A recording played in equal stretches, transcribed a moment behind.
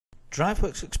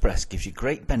DriveWorksXpress gives you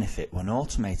great benefit when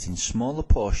automating smaller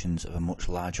portions of a much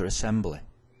larger assembly.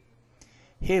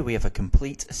 Here we have a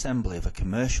complete assembly of a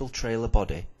commercial trailer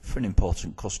body for an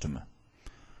important customer.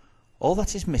 All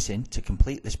that is missing to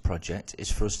complete this project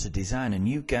is for us to design a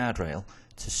new guardrail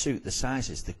to suit the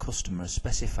sizes the customer has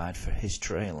specified for his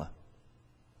trailer.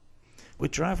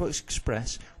 With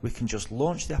DriveWorksXpress we can just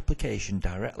launch the application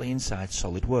directly inside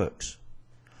SolidWorks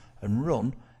and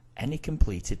run any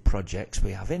completed projects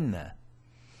we have in there.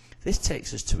 This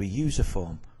takes us to a user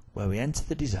form where we enter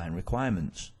the design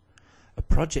requirements. A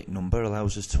project number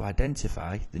allows us to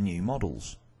identify the new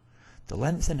models. The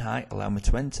length and height allow me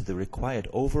to enter the required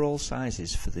overall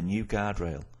sizes for the new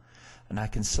guardrail, and I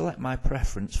can select my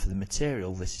preference for the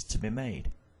material this is to be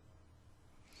made.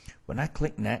 When I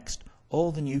click Next,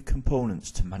 all the new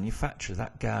components to manufacture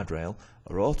that guardrail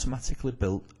are automatically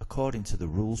built according to the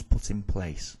rules put in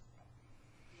place.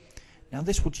 Now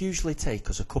this would usually take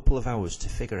us a couple of hours to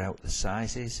figure out the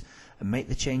sizes and make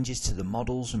the changes to the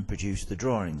models and produce the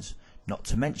drawings, not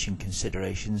to mention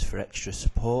considerations for extra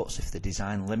supports if the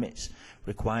design limits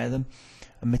require them,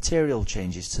 and material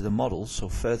changes to the models so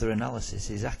further analysis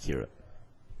is accurate.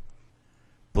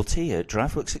 But here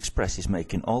DriveWorksXpress is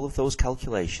making all of those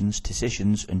calculations,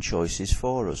 decisions and choices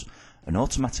for us and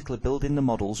automatically building the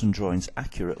models and drawings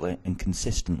accurately and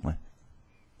consistently.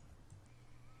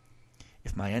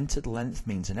 If my entered length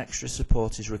means an extra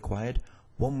support is required,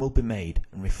 one will be made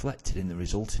and reflected in the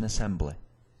resulting assembly.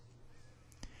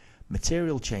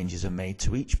 Material changes are made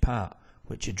to each part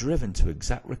which are driven to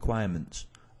exact requirements,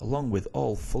 along with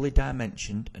all fully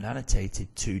dimensioned and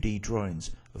annotated 2D drawings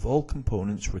of all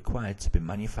components required to be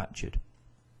manufactured.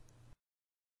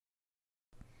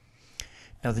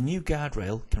 Now the new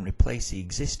guardrail can replace the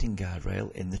existing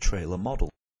guardrail in the trailer model.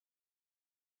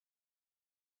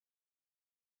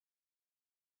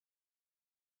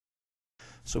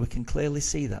 So we can clearly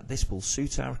see that this will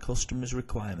suit our customers'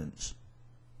 requirements.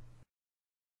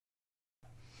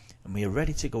 And we are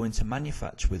ready to go into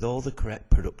manufacture with all the correct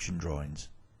production drawings.